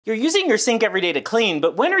You're using your sink every day to clean,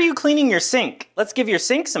 but when are you cleaning your sink? Let's give your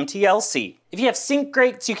sink some TLC. If you have sink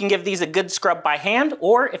grates, you can give these a good scrub by hand,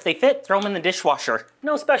 or if they fit, throw them in the dishwasher.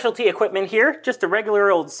 No specialty equipment here, just a regular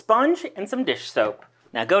old sponge and some dish soap.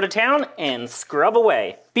 Now go to town and scrub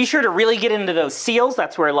away. Be sure to really get into those seals,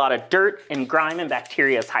 that's where a lot of dirt and grime and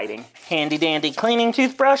bacteria is hiding. Handy dandy cleaning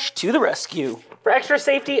toothbrush to the rescue. For extra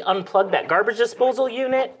safety, unplug that garbage disposal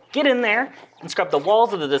unit, get in there, and scrub the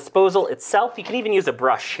walls of the disposal itself. You can even use a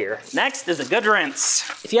brush here. Next is a good rinse.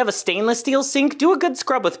 If you have a stainless steel sink, do a good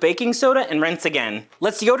scrub with baking soda and rinse again.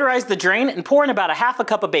 Let's deodorize the drain and pour in about a half a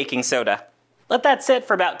cup of baking soda. Let that sit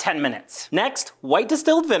for about 10 minutes. Next, white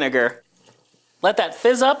distilled vinegar. Let that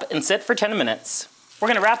fizz up and sit for 10 minutes. We're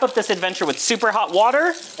gonna wrap up this adventure with super hot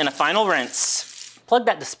water and a final rinse. Plug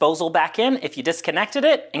that disposal back in if you disconnected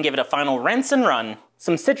it and give it a final rinse and run.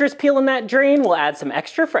 Some citrus peel in that drain will add some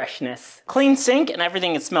extra freshness. Clean sink and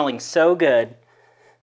everything is smelling so good.